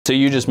So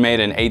you just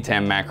made an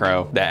ATEM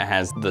macro that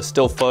has the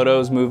still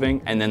photos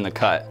moving and then the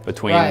cut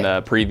between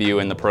the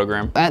preview and the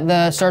program? At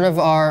the start of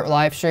our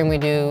live stream, we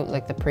do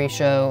like the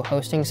pre-show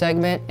hosting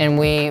segment, and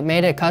we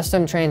made a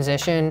custom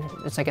transition.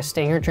 It's like a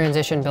stinger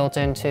transition built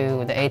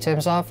into the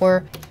ATEM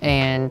software.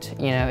 And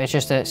you know, it's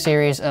just a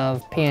series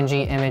of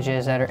PNG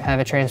images that have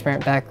a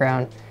transparent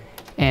background.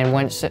 And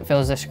once it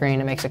fills the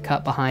screen, it makes a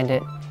cut behind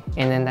it.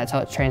 And then that's how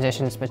it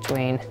transitions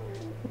between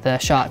the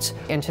shots.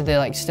 Into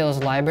the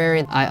stills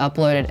library, I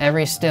uploaded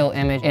every still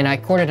image and I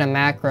recorded a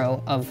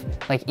macro of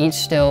like each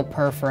still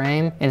per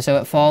frame, and so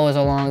it follows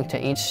along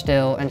to each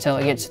still until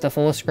it gets to the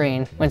full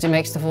screen. Once it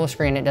makes the full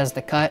screen, it does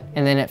the cut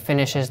and then it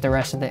finishes the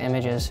rest of the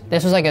images.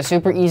 This was like a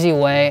super easy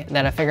way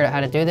that I figured out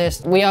how to do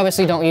this. We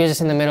obviously don't use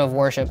this in the middle of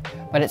worship,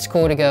 but it's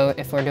cool to go,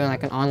 if we're doing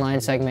like an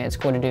online segment, it's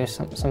cool to do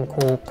some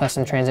cool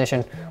custom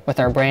transition with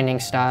our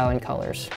branding style and colors.